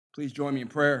Please join me in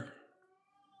prayer.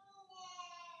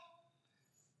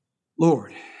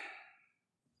 Lord,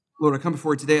 I come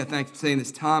before you today. I thank you for saying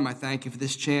this time. I thank you for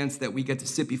this chance that we get to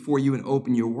sit before you and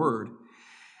open your word.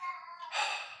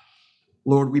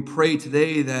 Lord, we pray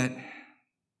today that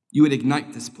you would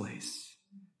ignite this place,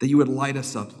 that you would light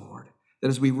us up, Lord, that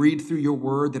as we read through your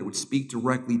word, that it would speak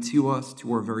directly to us,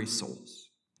 to our very souls.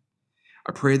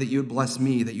 I pray that you would bless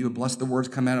me, that you would bless the words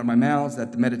come out of my mouth,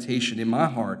 that the meditation in my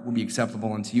heart will be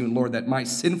acceptable unto you, and Lord, that my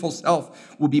sinful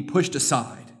self will be pushed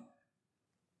aside.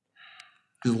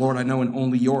 Because, Lord, I know in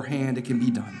only your hand it can be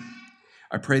done.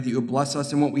 I pray that you would bless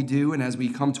us in what we do, and as we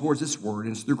come towards this word,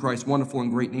 and it's through Christ's wonderful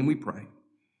and great name we pray.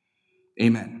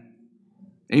 Amen.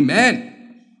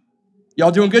 Amen.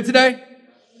 Y'all doing good today?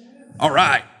 All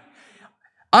right.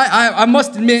 I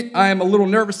must admit I am a little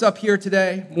nervous up here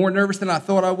today, more nervous than I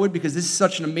thought I would, because this is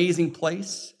such an amazing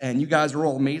place, and you guys are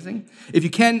all amazing. If you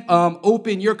can,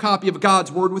 open your copy of God's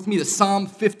Word with me to Psalm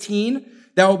 15.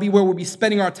 That will be where we'll be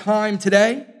spending our time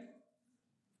today.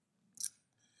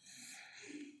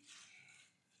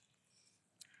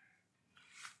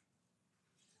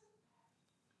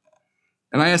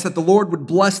 And I ask that the Lord would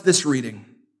bless this reading.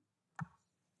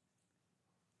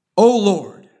 O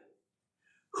Lord,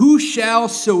 who shall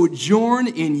sojourn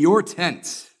in your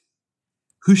tent?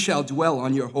 Who shall dwell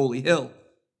on your holy hill?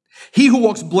 He who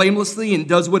walks blamelessly and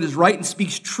does what is right and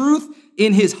speaks truth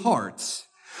in his heart,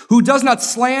 who does not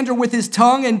slander with his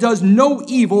tongue and does no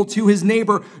evil to his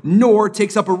neighbor, nor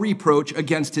takes up a reproach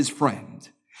against his friend,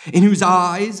 in whose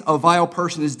eyes a vile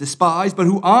person is despised, but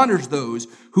who honors those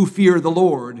who fear the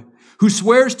Lord, who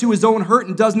swears to his own hurt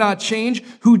and does not change,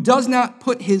 who does not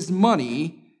put his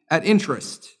money at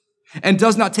interest, and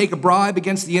does not take a bribe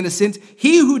against the innocent.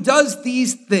 He who does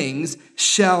these things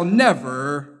shall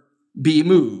never be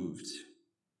moved.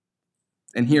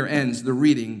 And here ends the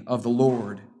reading of the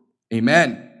Lord.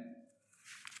 Amen.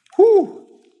 Whew.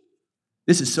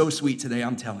 This is so sweet today,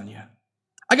 I'm telling you.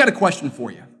 I got a question for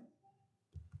you.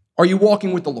 Are you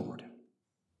walking with the Lord?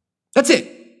 That's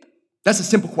it. That's a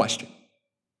simple question.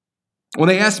 When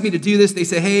they asked me to do this, they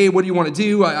say, hey, what do you want to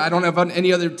do? I don't have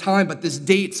any other time but this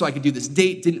date, so I could do this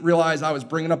date. Didn't realize I was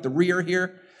bringing up the rear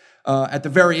here at the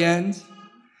very end.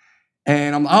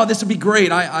 And this will be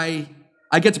great. I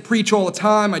get to preach all the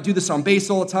time. I do this on base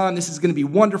all the time. This is going to be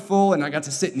wonderful. And I got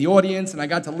to sit in the audience, and I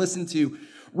got to listen to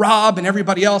Rob and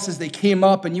everybody else as they came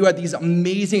up, and you had these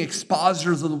amazing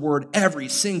expositors of the word every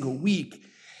single week.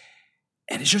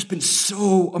 And it's just been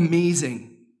so amazing.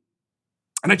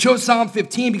 And I chose Psalm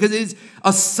 15 because it is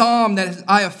a psalm that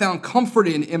I have found comfort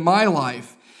in my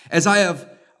life, as I have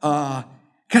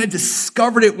kind of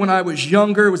discovered it when I was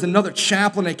younger. It was another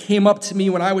chaplain that came up to me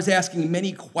when I was asking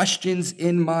many questions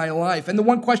in my life. And the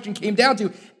one question came down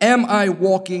to, am I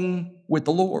walking with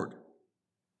the Lord?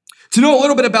 To know a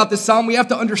little bit about this psalm, we have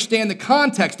to understand the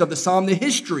context of the psalm, the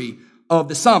history of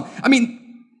the psalm. I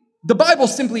mean, the Bible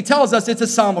simply tells us it's a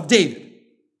psalm of David.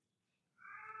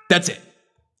 That's it.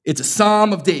 It's a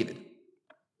Psalm of David.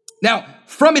 Now,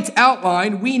 from its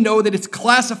outline, we know that it's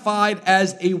classified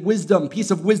as a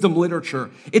piece of wisdom literature.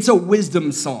 It's a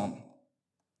wisdom psalm.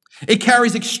 It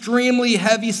carries extremely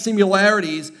heavy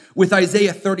similarities with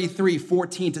Isaiah 33,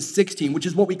 14 to 16, which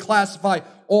is what we classify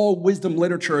all wisdom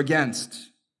literature against.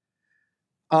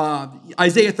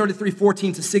 Isaiah 33,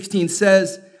 14 to 16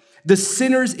 says, the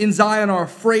sinners in Zion are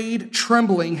afraid,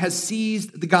 trembling has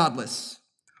seized the godless.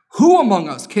 Who among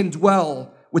us can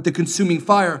dwell with the consuming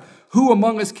fire? Who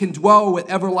among us can dwell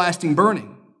with everlasting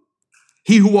burning?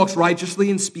 He who walks righteously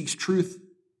and speaks truth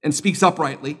and speaks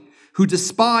uprightly, who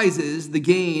despises the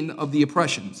gain of the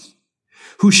oppressions,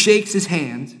 who shakes his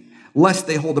hand lest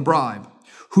they hold a bribe,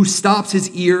 who stops his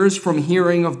ears from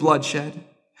hearing of bloodshed,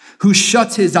 who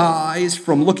shuts his eyes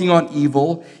from looking on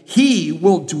evil, he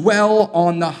will dwell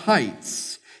on the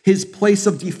heights. His place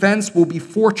of defense will be the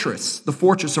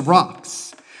fortress of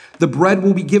rocks. The bread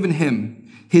will be given him.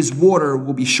 His water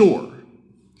will be sure.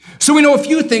 So we know a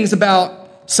few things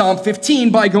about Psalm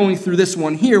 15 by going through this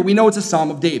one here. We know it's a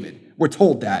Psalm of David. We're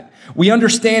told that. We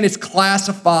understand it's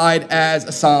classified as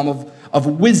a Psalm of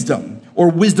wisdom or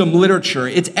wisdom literature.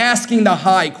 It's asking the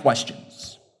high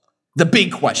questions, the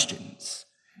big questions.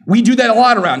 We do that a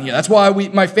lot around here. That's why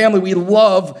my family, we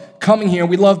love coming here.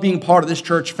 We love being part of this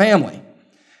church family.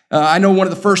 I know one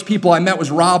of the first people I met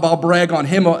was Rob. I'll brag on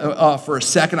him for a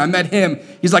second. I met him.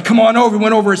 He's like, come on over. We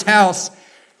went over his house.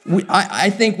 I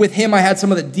think with him, I had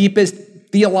some of the deepest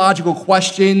theological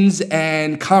questions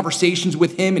and conversations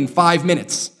with him in 5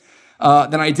 minutes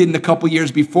than I did in a couple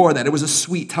years before that. It was a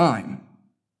sweet time.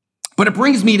 But it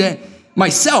brings me to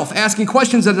myself asking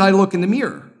questions as I look in the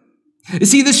mirror. You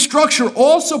see, this structure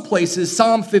also places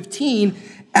Psalm 15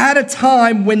 at a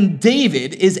time when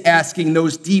David is asking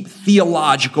those deep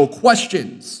theological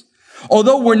questions.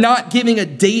 Although we're not giving a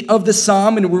date of the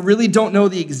psalm and we really don't know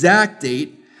the exact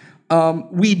date,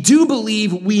 we do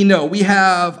believe we know. We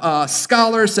have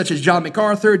scholars such as John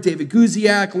MacArthur, David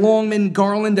Guziak, Longman,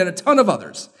 Garland, and a ton of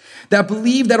others that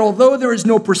believe that although there is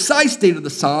no precise date of the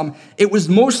psalm, it was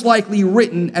most likely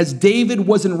written as David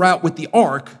was en route with the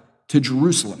ark to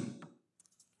Jerusalem.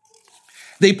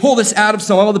 They pull this out of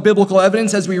some of the biblical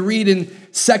evidence as we read in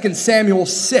 2 Samuel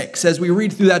 6, as we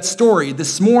read through that story.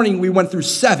 This morning we went through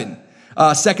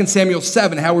 2 Samuel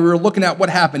 7, how we were looking at what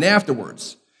happened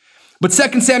afterwards. But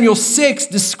 2 Samuel 6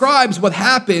 describes what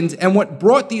happened and what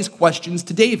brought these questions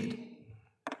to David.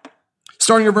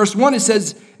 Starting at verse 1, it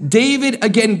says, David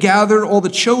again gathered all the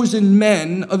chosen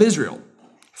men of Israel,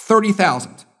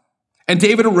 30,000. And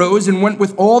David arose and went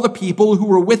with all the people who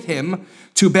were with him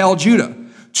to Baal Judah,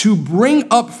 to bring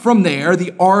up from there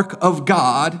the ark of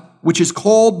God, which is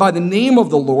called by the name of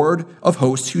the Lord of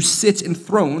hosts, who sits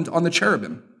enthroned on the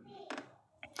cherubim.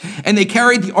 And they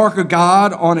carried the ark of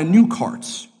God on a new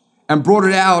cart and brought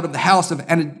it out of the house of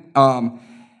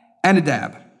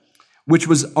Abinadab, which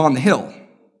was on the hill.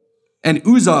 And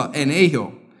Uzzah and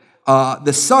Ahio,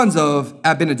 the sons of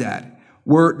Abinadab,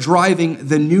 were driving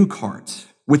the new cart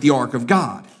with the ark of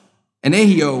God. And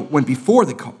Ahio went before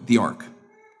the ark.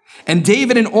 And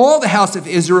David and all the house of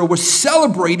Israel were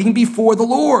celebrating before the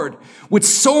Lord with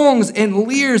songs and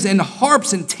lyres and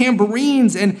harps and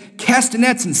tambourines and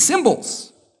castanets and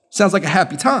cymbals. Sounds like a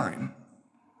happy time.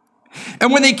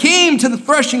 And when they came to the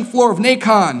threshing floor of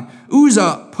Nacon,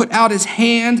 Uzzah put out his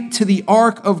hand to the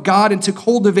ark of God and took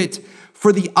hold of it,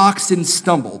 for the oxen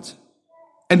stumbled.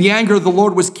 And the anger of the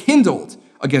Lord was kindled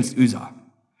against Uzzah.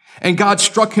 And God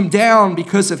struck him down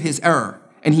because of his error,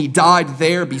 and he died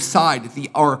there beside the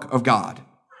ark of God.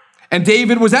 And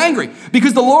David was angry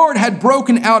because the Lord had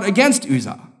broken out against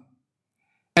Uzzah.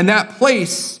 And that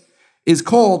place is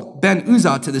called Ben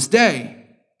Uzzah to this day.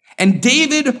 And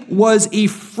David was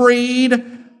afraid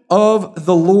of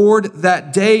the Lord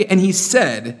that day, and he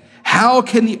said, how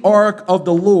can the ark of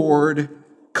the Lord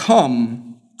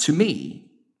come to me?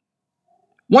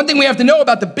 One thing we have to know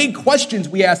about the big questions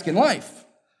we ask in life.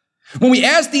 When we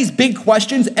ask these big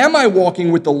questions, am I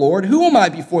walking with the Lord? Who am I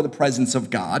before the presence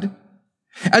of God?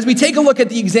 As we take a look at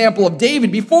the example of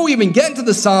David, before we even get into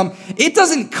the psalm, it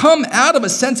doesn't come out of a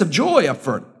sense of joy up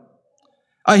front.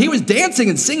 He was dancing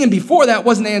and singing before that,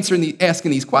 wasn't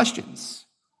asking these questions.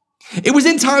 It was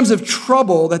in times of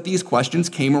trouble that these questions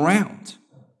came around.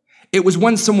 It was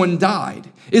when someone died.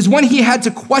 It is when he had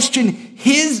to question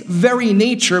his very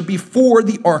nature before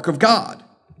the ark of God.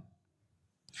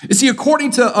 You see,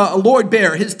 according to Lloyd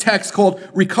Bear, his text called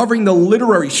Recovering the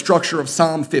Literary Structure of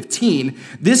Psalm 15,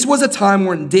 this was a time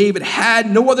when David had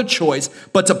no other choice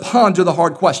but to ponder the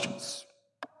hard questions.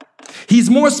 He's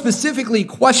more specifically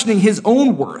questioning his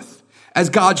own worth as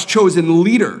God's chosen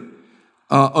leader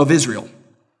of Israel.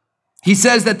 He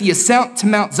says that the ascent to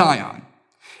Mount Zion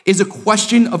is a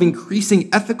question of increasing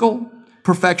ethical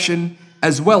perfection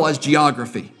as well as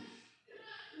geography.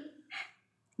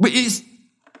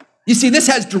 You see, this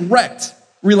has direct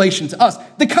relation to us.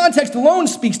 The context alone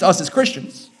speaks to us as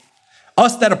Christians.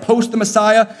 Us that oppose the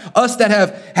Messiah, us that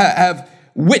have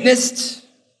witnessed,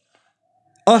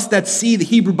 us that see the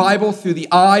Hebrew Bible through the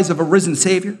eyes of a risen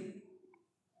Savior.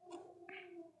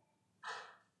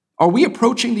 Are we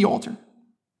approaching the altar?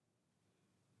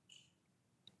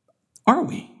 Are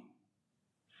we?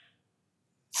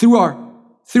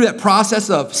 Through that process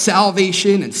of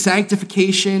salvation and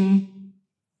sanctification,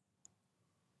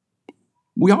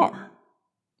 we are.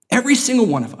 Every single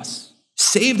one of us,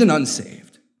 saved and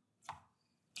unsaved,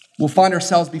 will find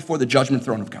ourselves before the judgment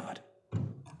throne of God.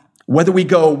 Whether we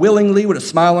go willingly with a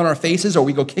smile on our faces or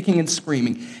we go kicking and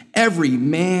screaming, every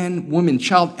man, woman,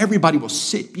 child, everybody will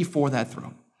sit before that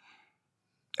throne.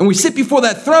 And we sit before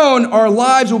that throne, our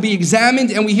lives will be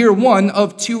examined, and we hear one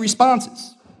of two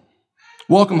responses.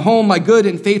 Welcome home, my good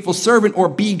and faithful servant, or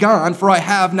be gone, for I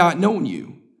have not known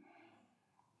you.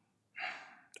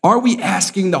 Are we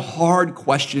asking the hard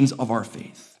questions of our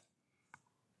faith?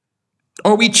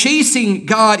 Are we chasing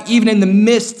God even in the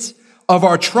midst of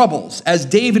our troubles, as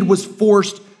David was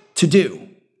forced to do?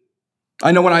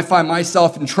 I know when I find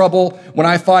myself in trouble, when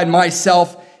I find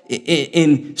myself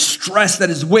in stress that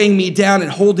is weighing me down and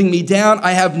holding me down,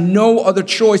 I have no other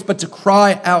choice but to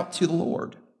cry out to the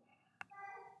Lord.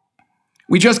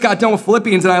 We just got done with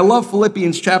Philippians, and I love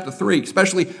Philippians chapter 3,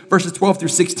 especially verses 12 through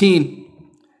 16.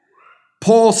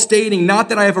 Paul stating, not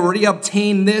that I have already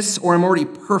obtained this or am already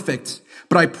perfect,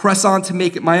 but I press on to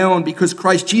make it my own because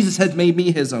Christ Jesus has made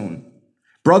me his own.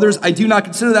 Brothers, I do not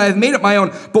consider that I have made it my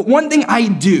own, but one thing I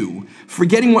do,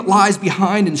 forgetting what lies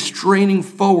behind and straining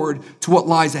forward to what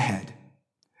lies ahead.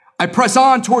 I press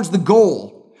on towards the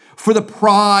goal for the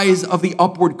prize of the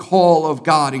upward call of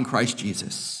God in Christ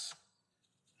Jesus.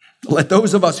 Let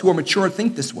those of us who are mature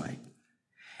think this way.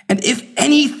 And if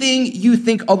anything you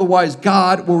think otherwise,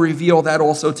 God will reveal that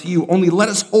also to you. Only let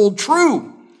us hold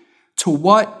true to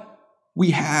what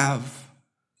we have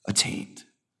attained.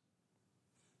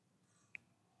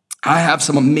 I have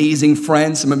some amazing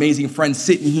friends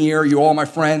sitting here. You're all my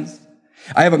friends.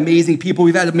 I have amazing people.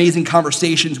 We've had amazing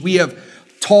conversations. We have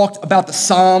talked about the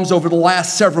Psalms over the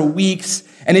last several weeks,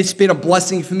 and it's been a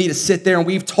blessing for me to sit there, and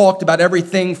we've talked about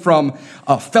everything from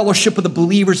fellowship of the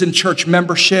believers in church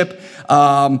membership.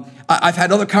 I've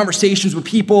had other conversations with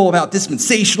people about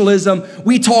dispensationalism.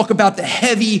 We talk about the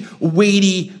heavy,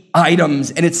 weighty items,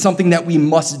 and it's something that we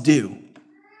must do.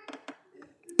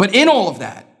 But in all of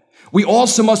that, we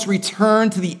also must return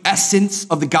to the essence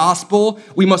of the gospel.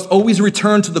 We must always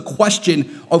return to the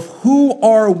question of who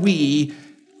are we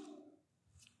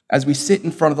as we sit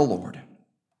in front of the Lord?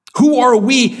 Who are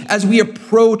we as we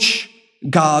approach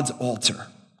God's altar?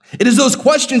 It is those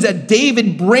questions that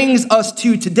David brings us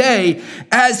to today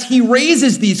as he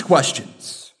raises these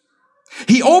questions.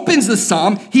 He opens the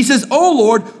psalm. He says, "O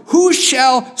Lord, who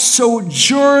shall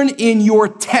sojourn in your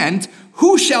tent?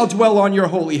 Who shall dwell on your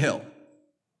holy hill?"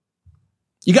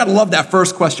 You got to love that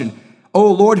first question.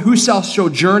 "O Lord, who shall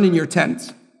sojourn in your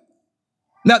tent?"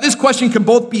 Now, this question can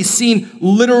both be seen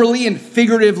literally and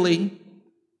figuratively.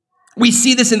 We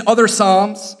see this in other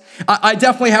psalms. I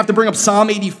definitely have to bring up Psalm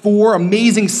 84,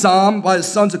 amazing psalm by the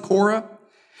sons of Korah.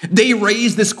 They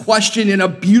raise this question in a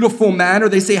beautiful manner.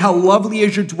 They say, "How lovely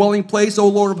is your dwelling place, O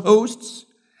Lord of hosts.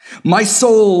 My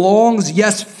soul longs,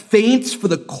 yes, faints for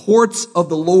the courts of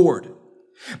the Lord.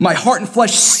 My heart and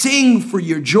flesh sing for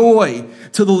your joy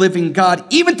to the living God.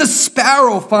 Even the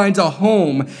sparrow finds a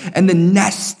home, and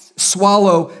the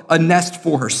swallow a nest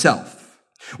for herself,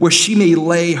 where she may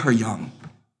lay her young.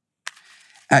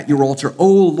 At your altar, O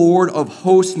Lord of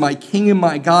hosts, my King and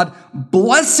my God,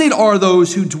 blessed are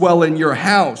those who dwell in your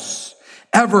house,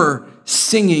 ever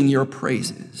singing your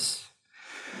praises.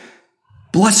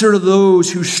 Blessed are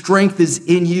those whose strength is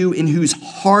in you, in whose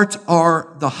heart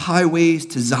are the highways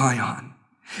to Zion.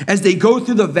 As they go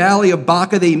through the valley of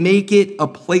Baca, they make it a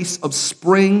place of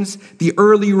springs. The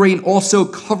early rain also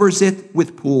covers it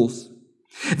with pools.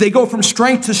 They go from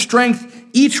strength to strength.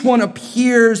 Each one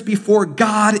appears before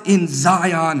God in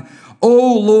Zion.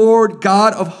 O Lord,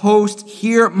 God of hosts,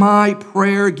 hear my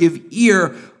prayer. Give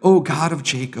ear, O God of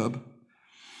Jacob.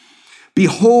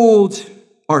 Behold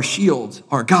our shield,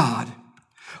 our God.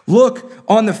 Look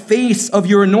on the face of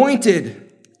your anointed.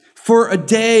 For a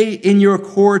day in your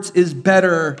courts is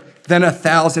better than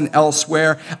 1,000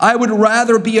 elsewhere. I would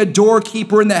rather be a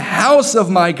doorkeeper in the house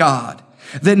of my God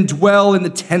than dwell in the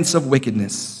tents of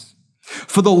wickedness.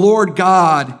 For the Lord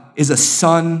God is a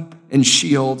sun and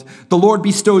shield. The Lord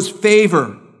bestows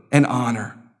favor and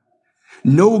honor.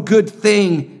 No good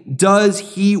thing does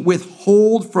he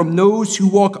withhold from those who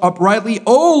walk uprightly.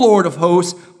 O Lord of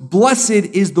hosts, blessed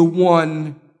is the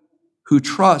one who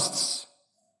trusts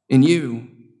in you.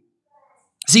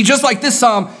 See, just like this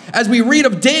psalm, as we read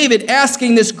of David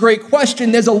asking this great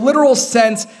question, there's a literal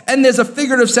sense and there's a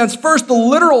figurative sense. First, the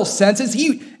literal sense is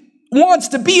he wants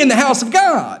to be in the house of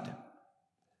God.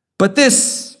 But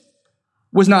this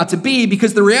was not to be,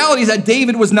 because the reality is that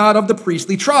David was not of the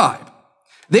priestly tribe.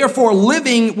 Therefore,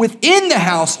 living within the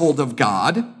household of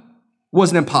God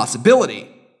was an impossibility.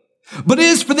 But it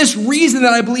is for this reason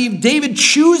that I believe David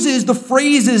chooses the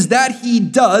phrases that he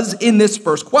does in this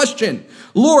first question.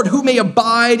 Lord, who may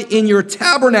abide in your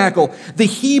tabernacle? The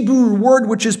Hebrew word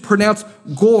which is pronounced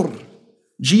gor,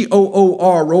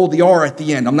 G-O-O-R, roll the R at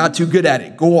the end. I'm not too good at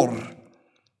it, gor.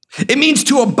 It means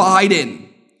to abide in,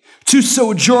 to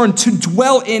sojourn, to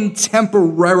dwell in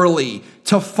temporarily,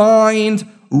 to find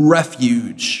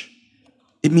refuge.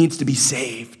 It means to be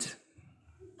saved.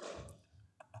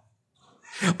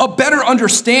 A better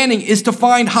understanding is to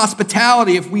find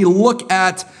hospitality if we look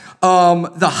at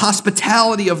the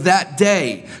hospitality of that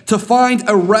day, to find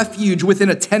a refuge within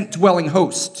a tent-dwelling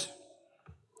host.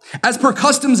 As per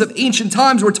customs of ancient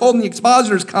times, we're told in the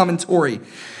Expositor's Commentary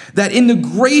that in the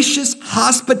gracious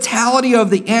hospitality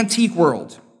of the antique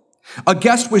world, a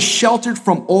guest was sheltered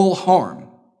from all harm.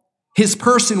 His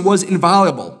person was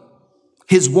inviolable,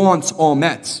 his wants all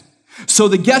met. So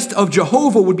the guest of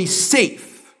Jehovah would be safe,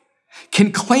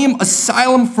 can claim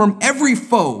asylum from every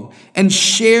foe, and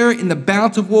share in the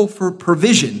bountiful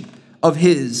provision of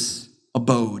his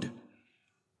abode.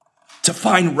 To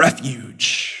find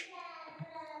refuge.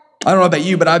 I don't know about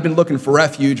you, but I've been looking for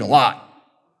refuge a lot.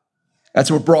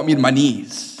 That's what brought me to my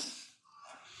knees.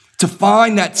 To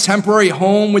find that temporary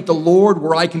home with the Lord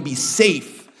where I can be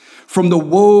safe from the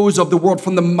woes of the world,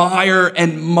 from the mire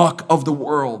and muck of the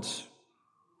world.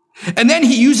 And then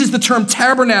he uses the term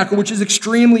tabernacle, which is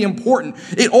extremely important.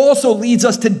 It also leads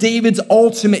us to David's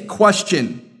ultimate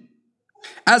question.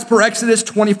 As per Exodus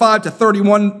 25 to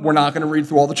 31, we're not going to read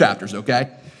through all the chapters, okay?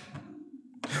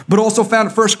 But also found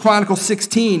in 1 Chronicles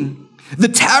 16, the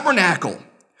tabernacle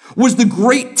was the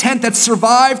great tent that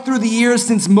survived through the years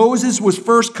since Moses was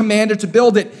first commanded to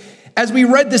build it. As we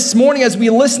read this morning, as we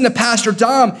listened to Pastor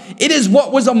Dom, it is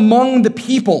what was among the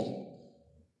people.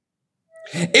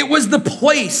 It was the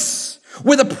place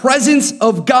where the presence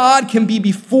of God can be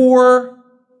before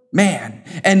man,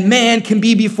 and man can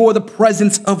be before the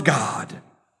presence of God.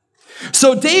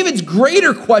 So David's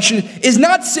greater question is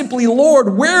not simply,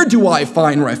 Lord, where do I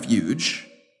find refuge?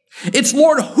 It's,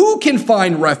 Lord, who can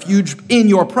find refuge in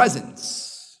your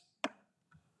presence?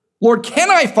 Lord, can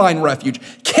I find refuge?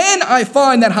 Can I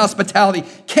find that hospitality?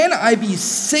 Can I be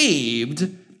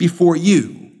saved before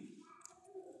you?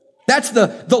 That's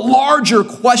the larger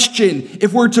question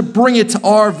if we're to bring it to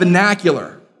our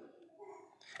vernacular.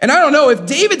 And I don't know, if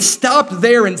David stopped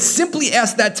there and simply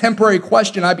asked that temporary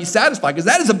question, I'd be satisfied, because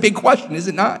that is a big question, is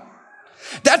it not?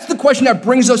 That's the question that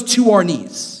brings us to our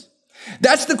knees.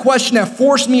 That's the question that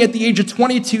forced me at the age of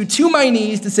 22 to my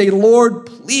knees to say, Lord,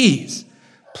 please,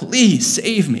 please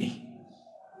save me.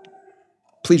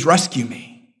 Please rescue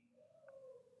me.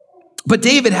 But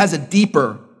David has a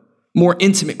deeper, more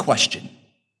intimate question.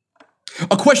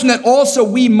 A question that also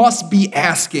we must be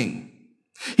asking.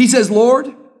 He says,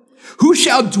 Lord, who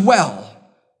shall dwell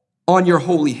on your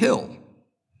holy hill?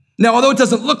 Now, although it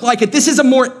doesn't look like it, this is a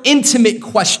more intimate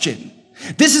question.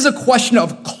 This is a question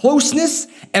of closeness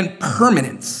and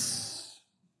permanence.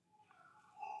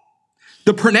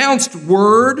 The pronounced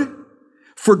word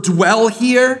for dwell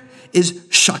here is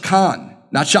shakan,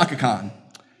 not Shaka Khan,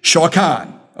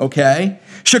 shakan, okay?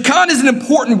 Shakan is an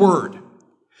important word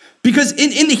because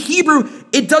in the Hebrew,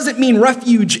 it doesn't mean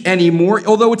refuge anymore,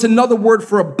 although it's another word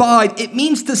for abide. It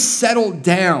means to settle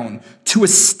down, to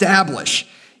establish.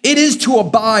 It is to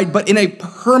abide, but in a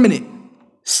permanent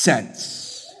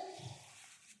sense.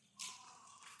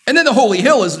 And then the holy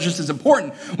hill is just as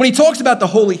important. When he talks about the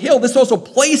holy hill, this also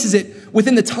places it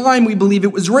within the time we believe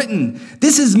it was written.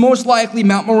 This is most likely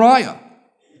Mount Moriah,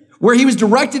 where he was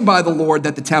directed by the Lord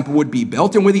that the temple would be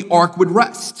built and where the ark would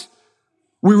rest.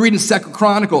 We read in 2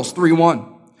 Chronicles 3:1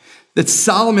 that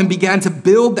Solomon began to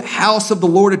build the house of the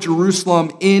Lord at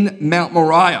Jerusalem in Mount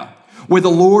Moriah, where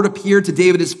the Lord appeared to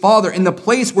David his father, in the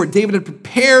place where David had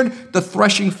prepared the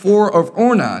threshing floor of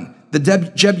Ornan, the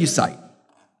Jebusite.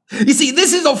 You see,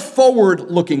 this is a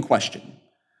forward-looking question.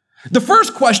 The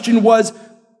first question was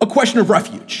a question of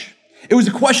refuge. It was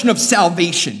a question of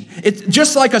salvation. It's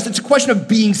just like us, it's a question of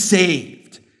being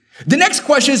saved. The next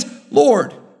question is,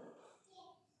 Lord,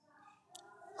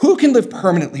 who can live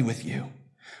permanently with you?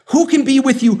 Who can be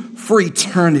with you for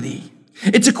eternity?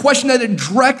 It's a question that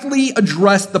directly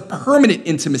addressed the permanent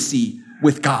intimacy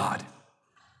with God.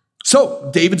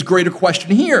 So, David's greater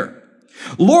question here,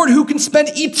 Lord, who can spend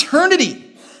eternity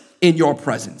in your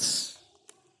presence?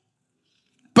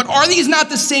 But are these not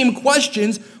the same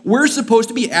questions we're supposed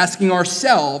to be asking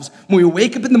ourselves when we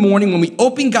wake up in the morning, when we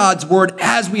open God's word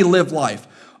as we live life?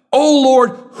 Oh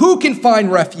Lord, who can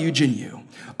find refuge in you?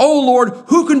 Oh Lord,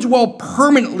 who can dwell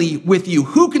permanently with you?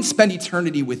 Who can spend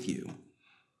eternity with you?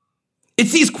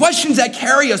 It's these questions that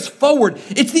carry us forward.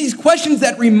 It's these questions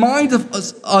that remind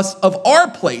us of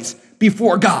our place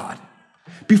before God,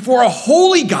 before a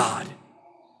holy God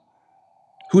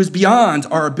who is beyond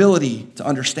our ability to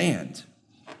understand.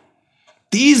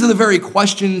 These are the very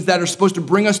questions that are supposed to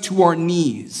bring us to our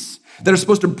knees, that are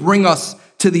supposed to bring us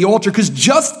to the altar, because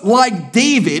just like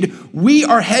David, we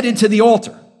are headed to the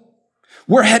altar.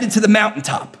 We're headed to the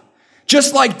mountaintop.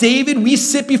 Just like David, we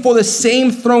sit before the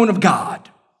same throne of God.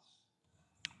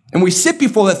 And we sit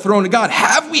before that throne of God.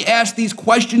 Have we asked these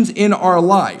questions in our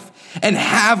life? And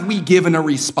have we given a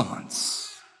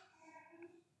response?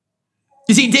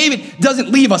 You see, David doesn't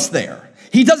leave us there.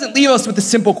 He doesn't leave us with the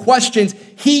simple questions.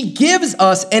 He gives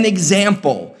us an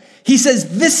example. He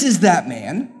says, this is that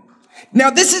man. Now,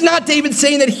 this is not David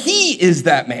saying that he is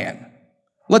that man.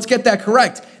 Let's get that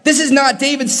correct. This is not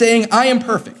David saying, I am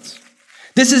perfect.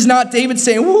 This is not David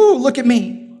saying, woo, look at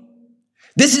me.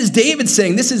 This is David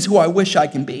saying, this is who I wish I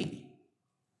can be.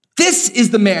 This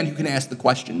is the man who can ask the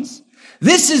questions.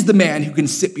 This is the man who can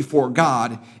sit before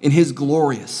God in his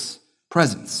glorious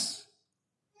presence.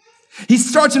 He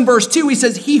starts in verse 2. He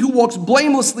says, he who walks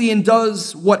blamelessly and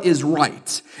does what is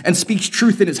right and speaks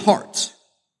truth in his heart,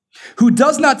 who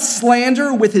does not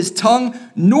slander with his tongue,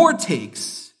 nor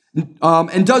takes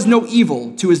and does no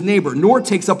evil to his neighbor, nor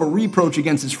takes up a reproach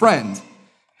against his friend,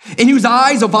 in whose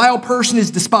eyes a vile person is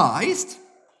despised,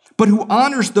 but who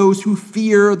honors those who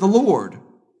fear the Lord,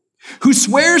 who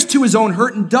swears to his own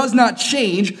hurt and does not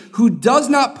change, who does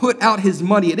not put out his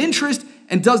money at interest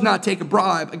and does not take a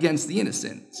bribe against the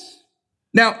innocent.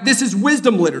 Now, this is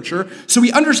wisdom literature, so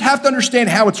we have to understand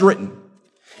how it's written.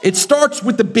 It starts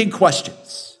with the big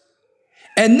questions.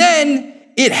 And then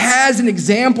it has an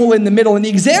example in the middle, and the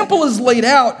example is laid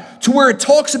out to where it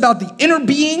talks about the inner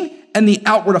being and the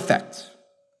outward effect.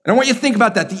 And I want you to think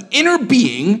about that, the inner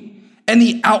being and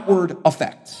the outward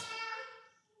effect.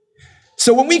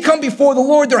 So when we come before the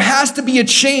Lord, there has to be a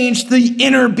change to the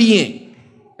inner being.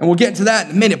 And we'll get into that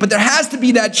in a minute, but there has to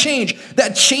be that change,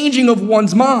 that changing of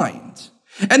one's mind.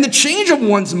 And the change of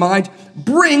one's mind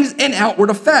brings an outward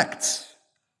effect.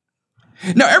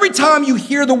 Now, every time you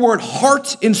hear the word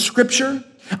heart in Scripture,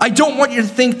 I don't want you to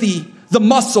think the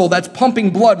muscle that's pumping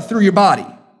blood through your body.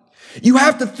 You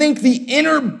have to think the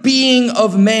inner being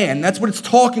of man. That's what it's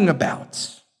talking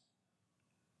about.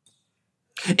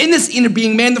 In this inner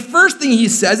being man, the first thing he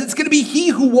says, it's going to be he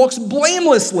who walks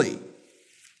blamelessly.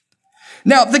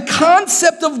 Now, the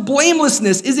concept of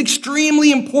blamelessness is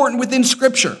extremely important within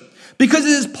Scripture because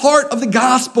it is part of the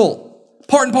gospel,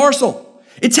 part and parcel.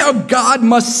 It's how God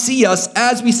must see us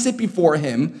as we sit before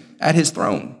him at his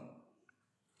throne.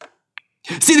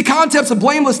 See, the concepts of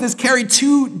blamelessness carry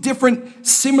two different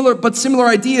similar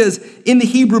ideas in the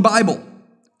Hebrew Bible.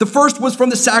 The first was from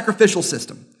the sacrificial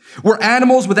system, where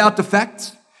animals without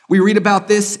defect. We read about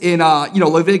this in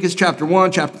Leviticus chapter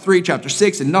 1, chapter 3, chapter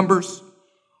 6, and Numbers.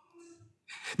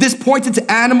 This pointed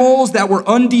to animals that were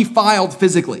undefiled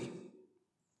physically.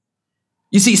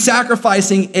 You see,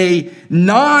 sacrificing a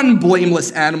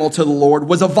non-blameless animal to the Lord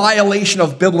was a violation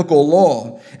of biblical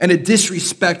law and a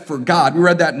disrespect for God. We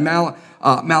read that in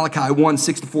Malachi 1,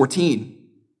 6-14.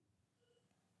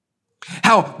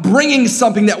 How bringing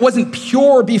something that wasn't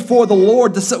pure before the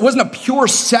Lord, wasn't a pure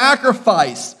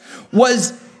sacrifice,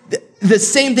 was the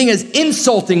same thing as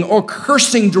insulting or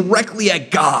cursing directly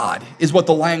at God, is what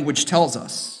the language tells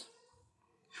us.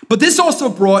 But this also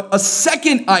brought a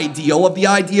second ideal of the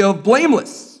idea of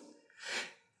blameless.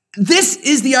 This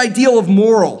is the ideal of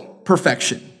moral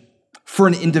perfection for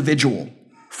an individual,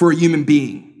 for a human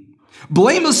being.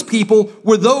 Blameless people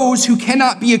were those who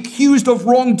cannot be accused of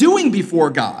wrongdoing before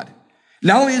God.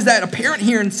 Not only is that apparent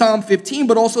here in Psalm 15,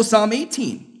 but also Psalm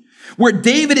 18, where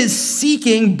David is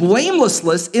seeking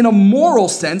blamelessness in a moral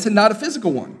sense and not a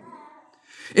physical one.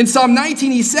 In Psalm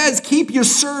 19, he says, "Keep your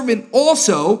servant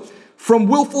also from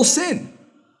willful sin,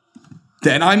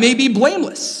 then I may be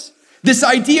blameless." This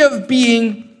idea of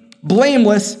being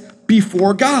blameless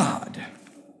before God.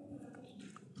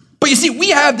 But you see, we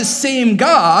have the same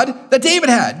God that David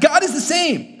had. God is the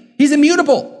same. He's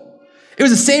immutable. It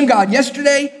was the same God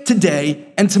yesterday,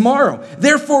 today, and tomorrow.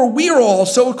 Therefore, we are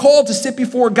also called to sit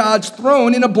before God's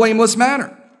throne in a blameless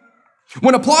manner.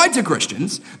 When applied to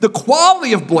Christians, the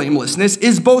quality of blamelessness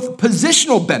is both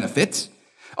positional benefit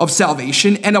of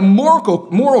salvation and a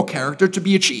moral character to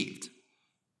be achieved.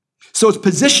 So it's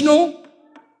positional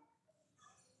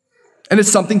and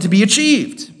it's something to be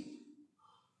achieved.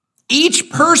 Each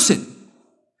person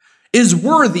is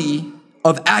worthy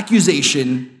of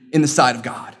accusation in the sight of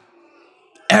God.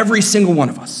 Every single one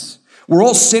of us. We're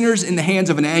all sinners in the hands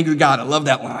of an angry God. I love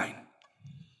that line.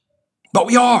 But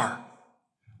we are.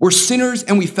 We're sinners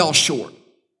and we fell short.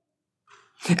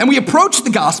 And we approach the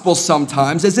gospel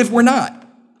sometimes as if we're not.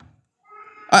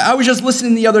 I was just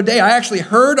listening the other day. I actually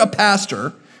heard a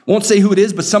pastor, won't say who it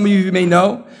is, but some of you may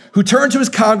know, who turned to his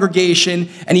congregation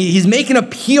and he's making an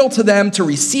appeal to them to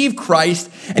receive Christ.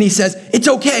 And he says, it's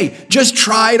okay, just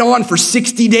try it on for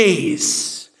 60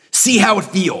 days. See how it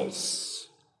feels.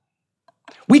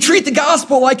 We treat the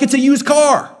gospel like it's a used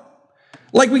car.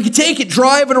 Like we could take it,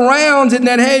 drive it around, and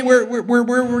then, hey,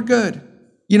 we're good.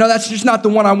 You know, that's just not the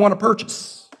one I want to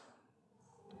purchase.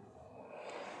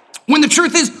 When the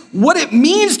truth is, what it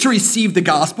means to receive the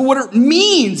gospel, what it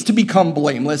means to become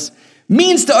blameless,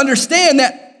 means to understand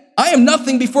that I am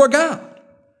nothing before God.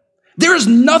 There is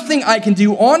nothing I can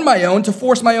do on my own to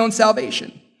force my own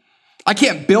salvation. I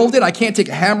can't build it. I can't take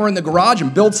a hammer in the garage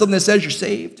and build something that says you're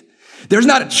saved. There's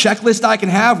not a checklist I can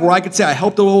have where I could say I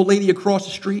helped the old lady across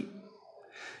the street.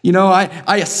 You know,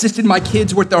 I assisted my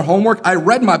kids with their homework. I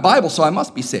read my Bible, so I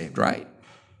must be saved, right?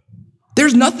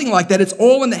 There's nothing like that. It's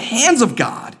all in the hands of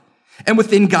God and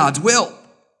within God's will.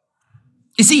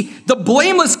 You see, the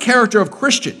blameless character of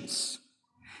Christians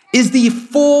is the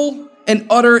full and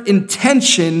utter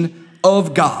intention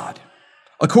of God.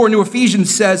 According to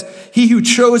Ephesians says, he who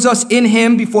chose us in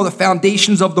him before the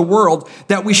foundations of the world,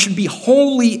 that we should be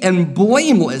holy and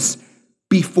blameless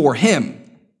before him.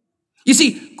 You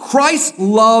see, Christ's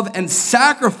love and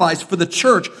sacrifice for the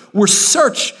church were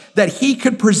such that he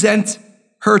could present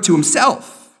her to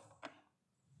himself.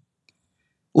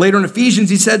 Later in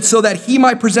Ephesians, he said, so that he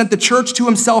might present the church to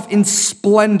himself in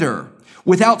splendor,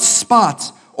 without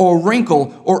spot or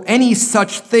wrinkle or any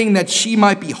such thing, that she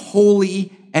might be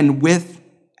holy and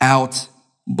without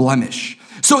blemish.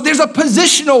 So there's a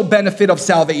positional benefit of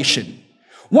salvation.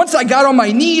 Once I got on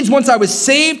my knees, once I was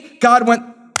saved, God went,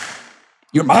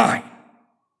 you're mine.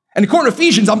 And according to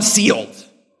Ephesians, I'm sealed.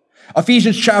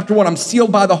 Ephesians chapter 1, I'm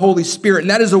sealed by the Holy Spirit. And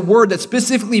that is a word that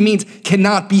specifically means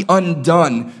cannot be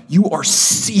undone. You are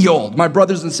sealed. My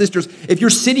brothers and sisters, if you're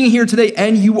sitting here today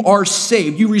and you are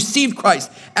saved, you received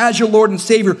Christ as your Lord and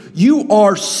Savior, you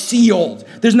are sealed.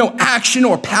 There's no action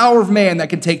or power of man that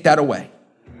can take that away.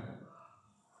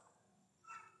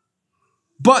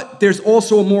 But there's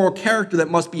also a moral character that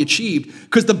must be achieved,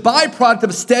 because the byproduct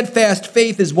of steadfast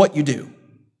faith is what you do.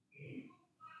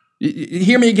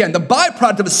 Hear me again. The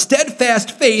byproduct of a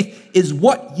steadfast faith is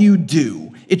what you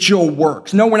do. It's your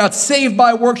works. No, we're not saved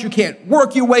by works. You can't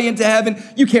work your way into heaven.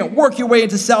 You can't work your way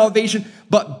into salvation.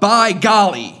 But by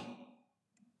golly,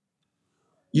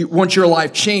 once your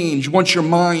life changes, once your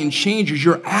mind changes,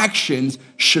 your actions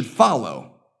should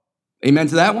follow. Amen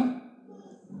to that one?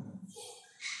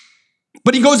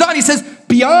 But he goes on, he says,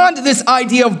 beyond this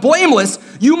idea of blameless,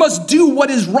 you must do what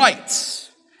is right.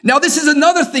 Now, this is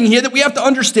another thing here that we have to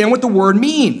understand what the word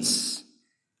means.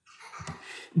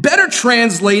 Better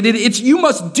translated, it's you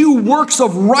must do works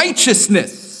of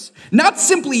righteousness. Not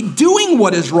simply doing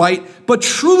what is right, but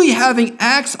truly having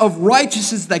acts of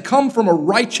righteousness that come from a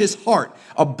righteous heart.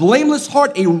 A blameless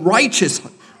heart,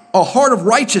 a heart of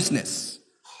righteousness.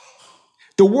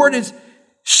 The word is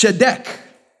shedek.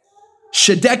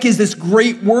 Shedek is this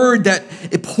great word that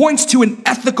it points to an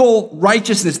ethical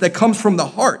righteousness that comes from the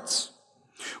heart.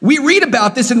 We read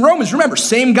about this in Romans. Remember,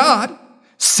 same God,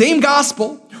 same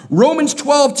gospel. Romans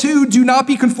 12:2, do not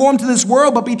be conformed to this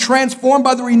world, but be transformed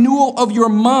by the renewal of your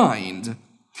mind,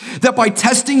 that by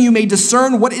testing you may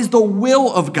discern what is the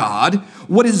will of God,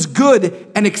 what is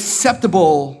good and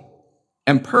acceptable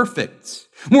and perfect.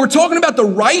 When we're talking about the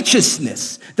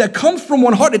righteousness that comes from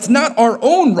one heart, it's not our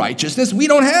own righteousness. We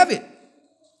don't have it.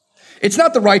 It's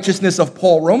not the righteousness of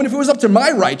Paul Roman. If it was up to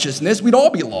my righteousness, we'd all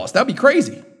be lost. That'd be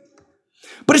crazy.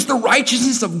 But it's the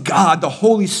righteousness of God, the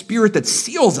Holy Spirit, that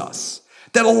seals us,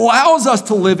 that allows us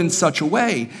to live in such a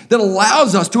way, that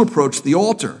allows us to approach the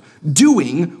altar,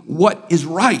 doing what is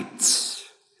right.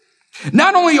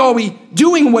 Not only are we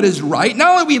doing what is right, not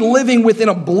only are we living within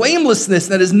a blamelessness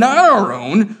that is not our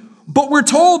own, but we're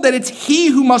told that it's he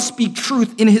who must speak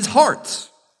truth in his heart.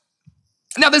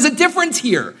 Now, there's a difference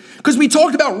here, because we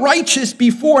talked about righteous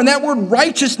before, and that word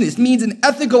righteousness means an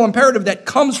ethical imperative that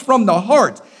comes from the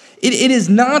heart. It is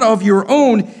not of your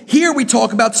own. Here we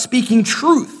talk about speaking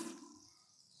truth.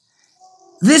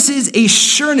 This is a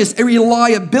sureness, a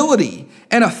reliability,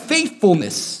 and a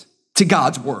faithfulness to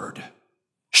God's word.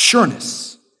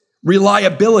 Sureness,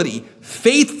 reliability,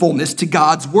 faithfulness to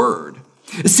God's word.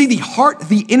 See, the heart,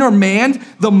 the inner man,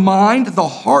 the mind, the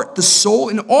heart, the soul,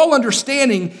 and all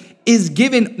understanding is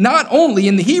given not only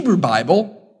in the Hebrew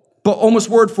Bible, but almost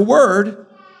word for word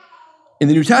in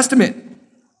the New Testament.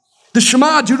 The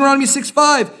Shema, Deuteronomy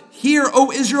 6:5, hear,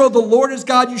 O Israel, the Lord is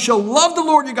God. You shall love the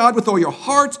Lord your God with all your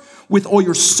heart, with all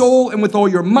your soul, and with all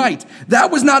your might.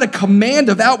 That was not a command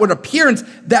of outward appearance.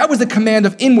 That was a command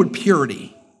of inward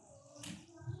purity.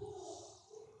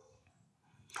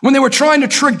 When they were trying to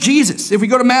trick Jesus, if we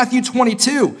go to Matthew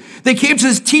 22, they came to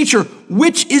his teacher,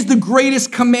 which is the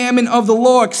greatest commandment of the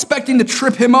law, expecting to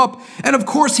trip him up. And of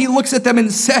course, he looks at them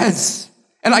and says,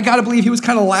 and I got to believe he was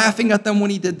kind of laughing at them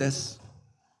when he did this,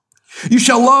 you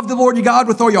shall love the Lord your God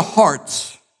with all your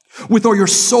heart, with all your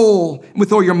soul, and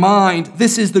with all your mind.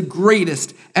 This is the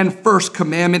greatest and first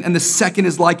commandment. And the second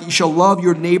is like it, you shall love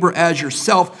your neighbor as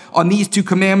yourself. On these two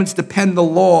commandments depend the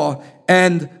law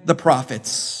and the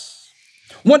prophets.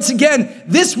 Once again,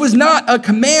 this was not a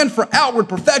command for outward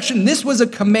perfection. This was a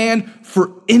command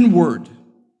for inward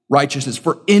righteousness,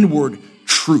 for inward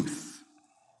truth.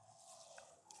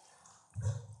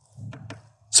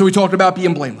 So we talked about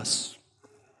being blameless.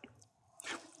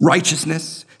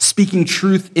 Righteousness, speaking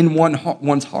truth in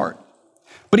one's heart.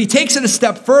 But he takes it a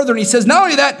step further and he says, not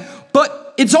only that,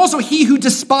 but it's also he who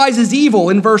despises evil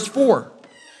in verse 4.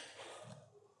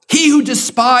 He who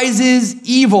despises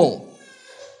evil.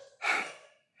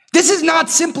 This is not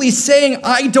simply saying,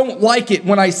 I don't like it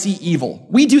when I see evil.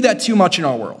 We do that too much in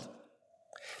our world.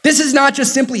 This is not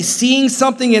just simply seeing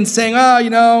something and saying,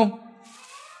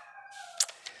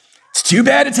 it's too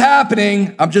bad it's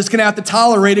happening. I'm just going to have to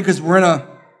tolerate it because we're in a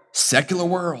secular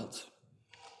world.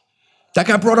 That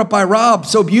got brought up by Rob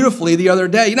so beautifully the other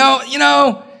day.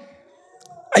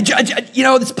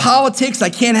 This politics,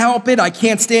 I can't help it. I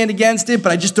can't stand against it,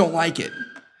 but I just don't like it.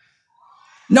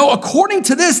 No, according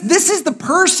to this is the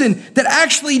person that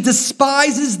actually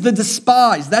despises the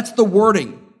despised. That's the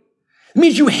wording. It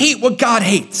means you hate what God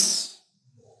hates.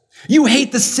 You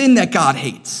hate the sin that God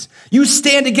hates. You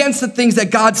stand against the things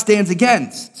that God stands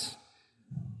against.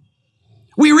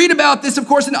 We read about this, of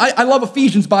course, and I love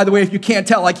Ephesians, by the way, if you can't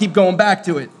tell, I keep going back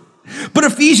to it. But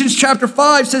Ephesians chapter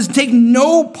 5 says, take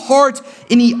no part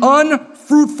in the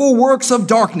unfruitful works of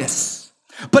darkness,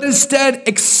 but instead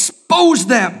expose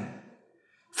them.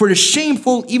 For it is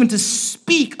shameful even to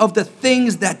speak of the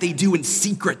things that they do in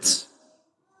secret.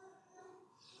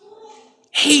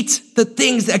 Hate the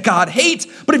things that God hates.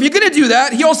 But if you're going to do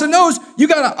that, he also knows you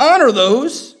got to honor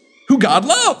those who God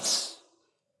loves.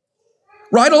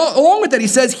 Right along with that, he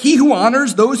says, he who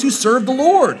honors those who serve the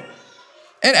Lord.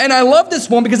 And I love this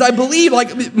one because I believe,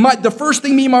 the first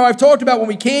thing me and my wife talked about when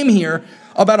we came here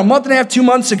about a month and a half, 2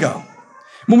 months ago,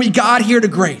 when we got here to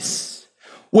Grace,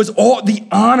 was all the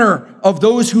honor of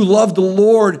those who love the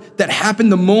Lord that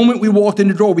happened the moment we walked in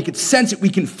the door. We could sense it. We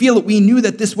can feel it. We knew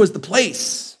that this was the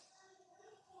place.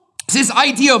 It's this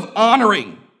idea of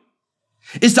honoring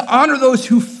is to honor those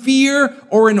who fear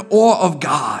or in awe of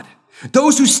God.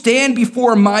 Those who stand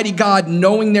before a mighty God,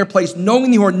 knowing their place,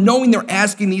 knowing they're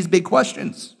asking these big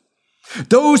questions.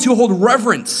 Those who hold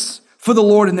reverence for the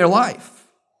Lord in their life.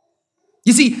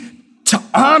 You see, to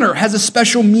honor has a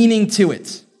special meaning to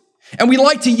it. And we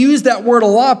like to use that word a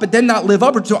lot, but then not live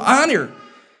up to it. To honor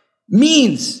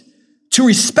means to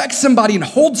respect somebody and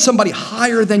hold somebody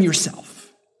higher than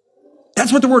yourself.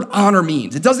 That's what the word honor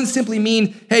means. It doesn't simply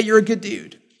mean, hey, you're a good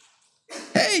dude.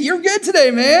 Hey, you're good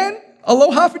today, man.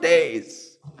 Aloha for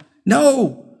days.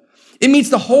 No, it means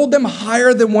to hold them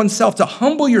higher than oneself, to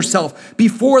humble yourself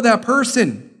before that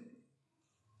person.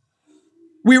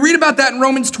 We read about that in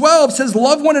Romans 12. It says,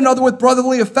 love one another with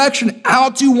brotherly affection,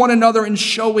 outdo one another in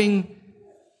showing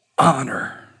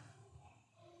honor.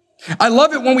 I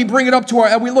love it when we bring it up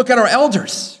we look at our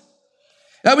elders.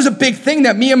 That was a big thing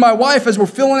that me and my wife, as we're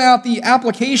filling out the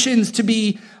applications to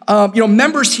be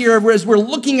members here, as we're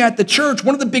looking at the church,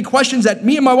 one of the big questions that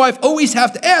me and my wife always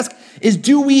have to ask is,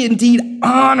 do we indeed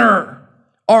honor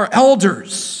our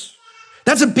elders?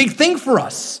 That's a big thing for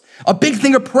us. A big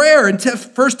thing of prayer. In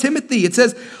 1 Timothy, it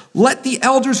says, let the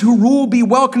elders who rule be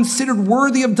well considered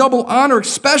worthy of double honor,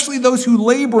 especially those who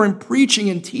labor in preaching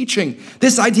and teaching.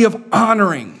 This idea of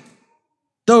honoring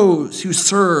those who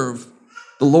serve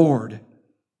the Lord.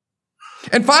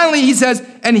 And finally, he says,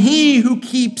 and he who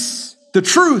keeps the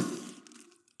truth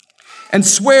and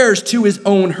swears to his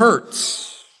own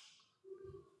hurts.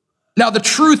 Now, the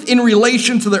truth in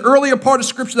relation to the earlier part of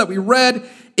Scripture that we read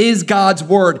is God's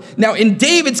word. Now, in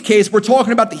David's case, we're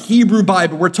talking about the Hebrew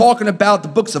Bible. We're talking about the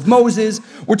books of Moses.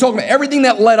 We're talking about everything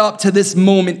that led up to this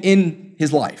moment in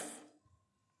his life.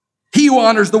 He who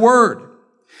honors the word.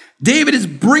 David is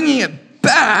bringing it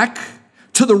back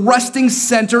to the resting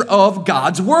center of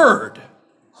God's word.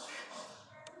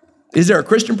 Is there a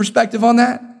Christian perspective on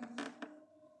that?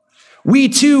 We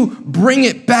too bring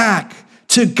it back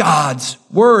to God's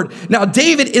word. Now,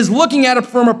 David is looking at it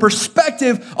from a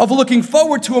perspective of looking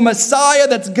forward to a Messiah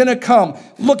that's going to come,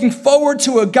 looking forward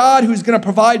to a God who's going to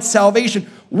provide salvation.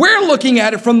 We're looking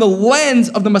at it from the lens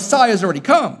of the Messiah has already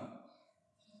come.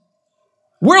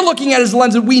 We're looking at his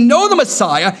lens and we know the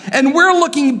Messiah, and we're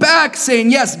looking back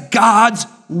saying, yes, God's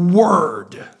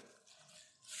word.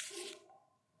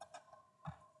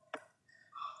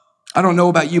 I don't know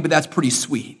about you, but that's pretty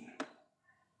sweet.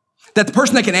 That the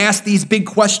person that can ask these big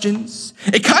questions,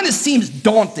 it kind of seems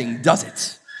daunting,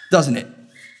 doesn't it?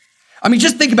 I mean,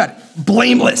 just think about it.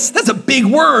 Blameless. That's a big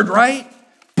word, right?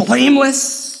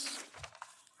 Blameless.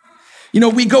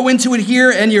 We go into it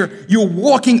here and you're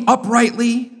walking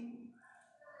uprightly.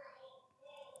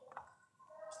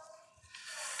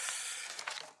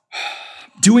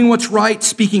 Doing what's right,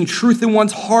 speaking truth in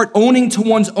one's heart, owning to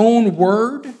one's own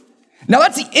word. Now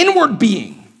that's the inward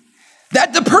being.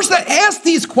 That the person that asks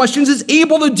these questions is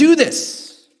able to do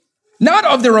this. Not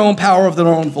of their own power, of their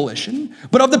own volition,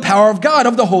 but of the power of God,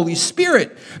 of the Holy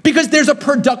Spirit. Because there's a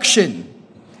production.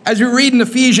 As we read in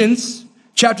Ephesians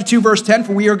chapter 2, verse 10,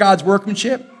 for we are God's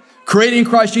workmanship, created in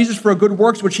Christ Jesus for good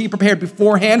works, which he prepared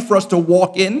beforehand for us to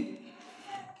walk in.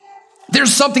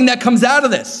 There's something that comes out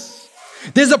of this.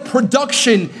 There's a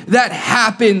production that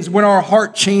happens when our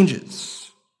heart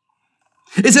changes.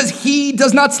 It says, he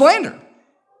does not slander.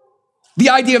 The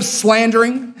idea of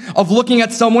slandering, of looking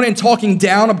at someone and talking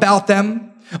down about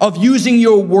them, of using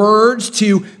your words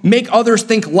to make others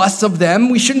think less of them,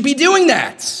 we shouldn't be doing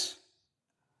that.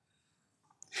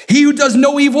 He who does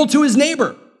no evil to his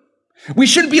neighbor. We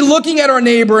shouldn't be looking at our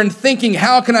neighbor and thinking,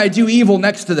 how can I do evil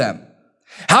next to them?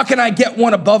 How can I get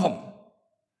one above them?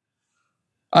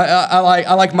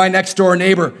 I like my next door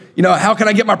neighbor. How can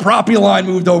I get my property line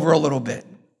moved over a little bit?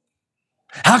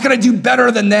 How can I do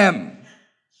better than them?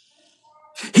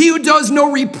 He who does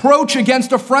no reproach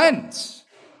against a friend.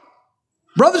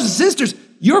 Brothers and sisters,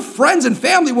 your friends and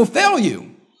family will fail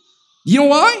you. You know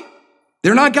why?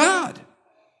 They're not God.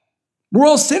 We're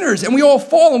all sinners and we all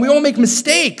fall and we all make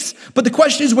mistakes. But the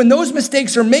question is, when those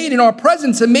mistakes are made in our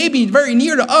presence and maybe very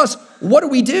near to us, what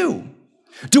do?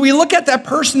 Do we look at that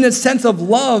person in a sense of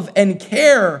love and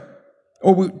care,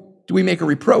 or do we make a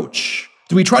reproach?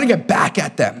 Do we try to get back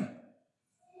at them?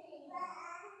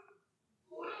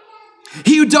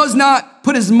 He who does not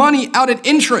put his money out at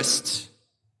interest.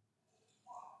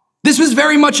 This was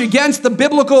very much against the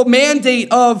biblical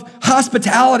mandate of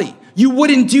hospitality. You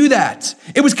wouldn't do that.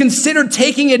 It was considered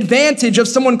taking advantage of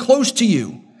someone close to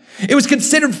you. It was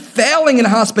considered failing in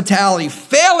hospitality,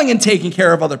 failing in taking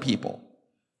care of other people.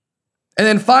 And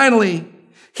then finally,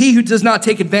 he who does not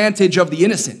take advantage of the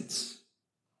innocent.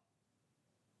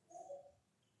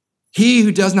 He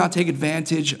who does not take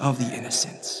advantage of the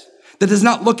innocent. That does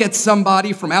not look at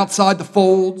somebody from outside the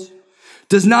fold,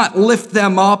 does not lift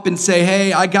them up and say,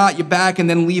 hey, I got you back, and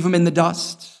then leave them in the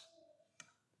dust.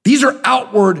 These are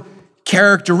outward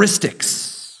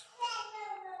characteristics.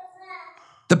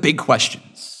 The big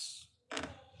questions.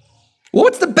 Well,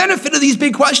 what's the benefit of these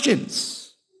big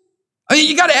questions? I mean,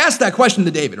 you got to ask that question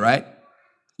to David, right?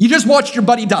 You just watched your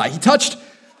buddy die. He touched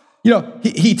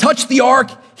the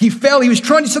ark. He fell. He was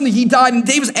trying to do something. He died. And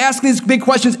David's asking these big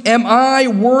questions. Am I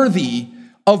worthy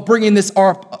of bringing this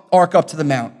ark up to the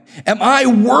mount? Am I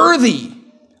worthy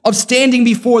of standing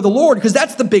before the Lord? Because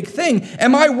that's the big thing.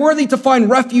 Am I worthy to find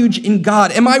refuge in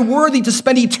God? Am I worthy to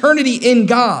spend eternity in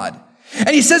God? And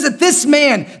he says that this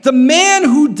man, the man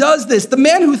who does this, the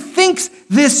man who thinks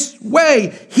this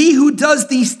way, he who does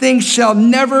these things shall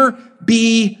never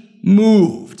be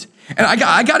moved. And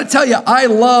I got to tell you, I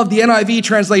love the NIV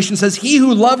translation. It says, he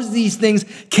who loves these things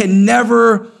can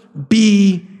never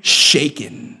be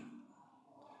shaken.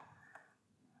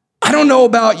 I don't know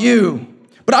about you,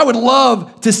 but I would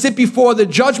love to sit before the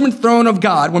judgment throne of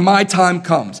God when my time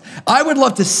comes. I would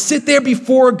love to sit there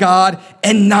before God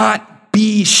and not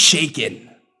be shaken.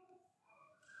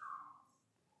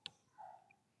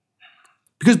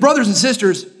 Because brothers and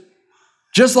sisters,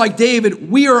 just like David,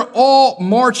 we are all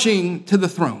marching to the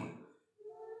throne.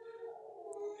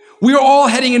 We are all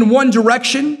heading in one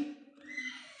direction,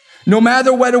 no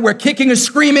matter whether we're kicking or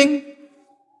screaming,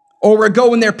 or we're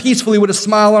going there peacefully with a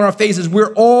smile on our faces.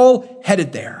 We're all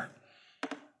headed there.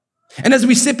 And as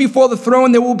we sit before the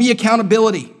throne, there will be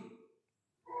accountability.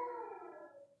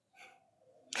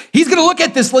 He's going to look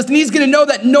at this list and he's going to know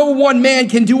that no one man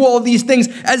can do all of these things,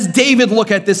 as David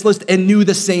looked at this list and knew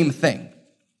the same thing.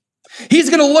 He's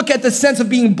going to look at the sense of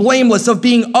being blameless, of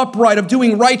being upright, of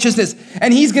doing righteousness,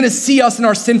 and he's going to see us in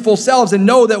our sinful selves and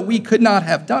know that we could not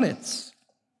have done it.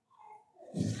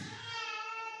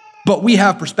 But we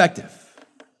have perspective.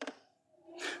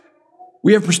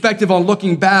 We have perspective on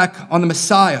looking back on the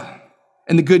Messiah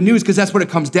and the good news, because that's what it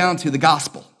comes down to, the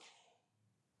gospel,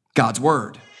 God's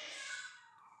word.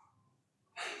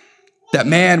 That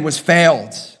man was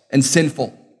failed and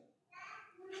sinful.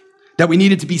 That we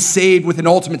needed to be saved with an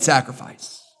ultimate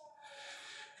sacrifice.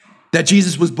 That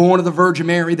Jesus was born of the Virgin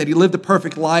Mary, that he lived a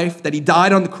perfect life, that he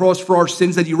died on the cross for our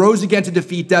sins, that he rose again to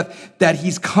defeat death, that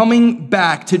he's coming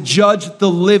back to judge the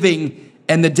living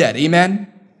and the dead.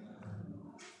 Amen?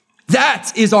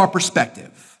 That is our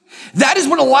perspective. That is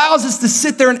what allows us to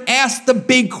sit there and ask the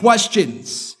big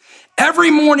questions.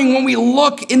 Every morning when we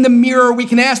look in the mirror, we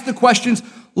can ask the questions,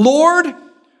 Lord,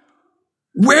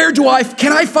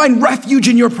 can I find refuge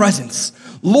in your presence?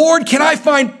 Lord, can I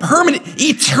find permanent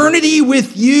eternity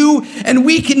with you? And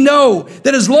we can know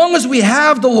that as long as we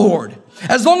have the Lord,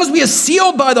 as long as we are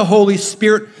sealed by the Holy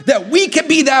Spirit, that we can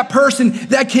be that person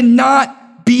that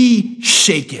cannot be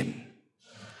shaken.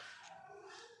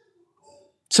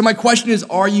 So my question is,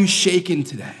 are you shaken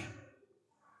today?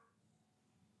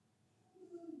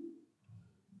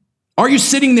 Are you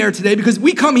sitting there today? Because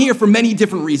we come here for many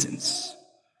different reasons.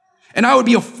 And I would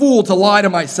be a fool to lie to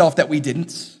myself that we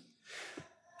didn't.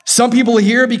 Some people are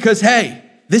here because, hey,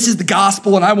 this is the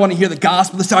gospel and I want to hear the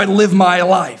gospel. This is how I live my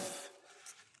life.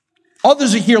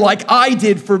 Others are here like I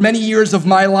did for many years of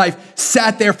my life,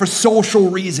 sat there for social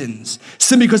reasons,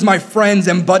 simply because my friends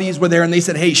and buddies were there and they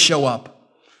said, hey, show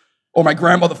up. Or my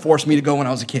grandmother forced me to go when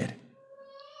I was a kid.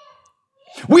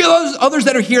 We have others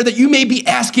that are here that you may be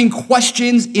asking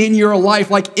questions in your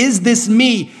life like, is this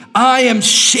me? I am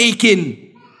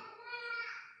shaken.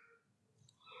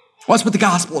 Well, that's what the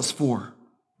gospel is for.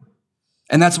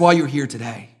 And that's why you're here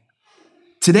today.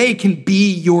 Today can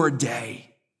be your day.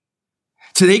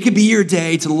 Today could be your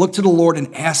day to look to the Lord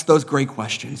and ask those great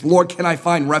questions. Lord, can I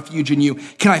find refuge in you?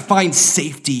 Can I find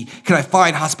safety? Can I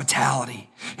find hospitality?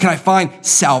 Can I find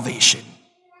salvation?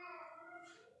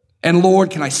 And Lord,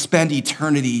 can I spend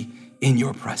eternity in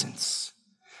your presence?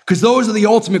 Because those are the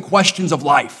ultimate questions of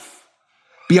life,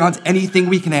 beyond anything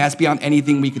we can ask, beyond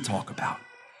anything we could talk about.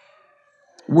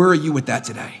 Where are you with that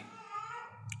today?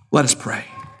 Let us pray.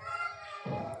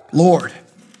 Lord,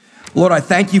 I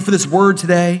thank you for this word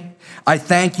today. I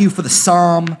thank you for the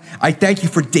psalm. I thank you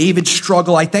for David's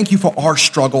struggle. I thank you for our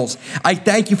struggles. I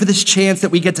thank you for this chance that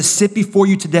we get to sit before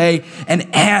you today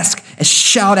and ask and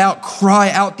shout out,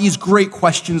 cry out these great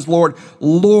questions, Lord.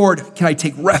 Lord, can I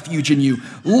take refuge in you?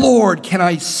 Lord, can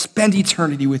I spend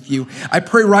eternity with you? I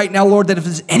pray right now, Lord, that if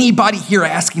there's anybody here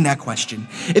asking that question,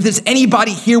 if there's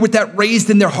anybody here with that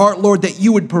raised in their heart, Lord, that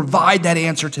you would provide that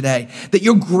answer today, that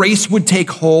your grace would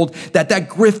take hold, that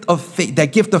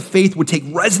gift of faith would take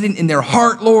resident in their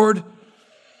heart, Lord,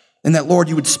 and that, Lord,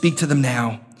 you would speak to them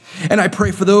now. And I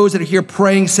pray for those that are here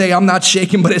praying, say, I'm not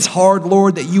shaken, but it's hard,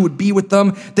 Lord, that you would be with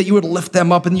them, that you would lift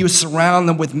them up, and you would surround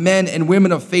them with men and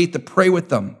women of faith to pray with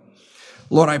them.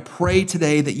 Lord, I pray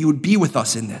today that you would be with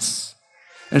us in this.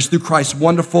 And it's through Christ's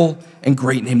wonderful and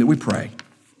great name that we pray.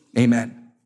 Amen.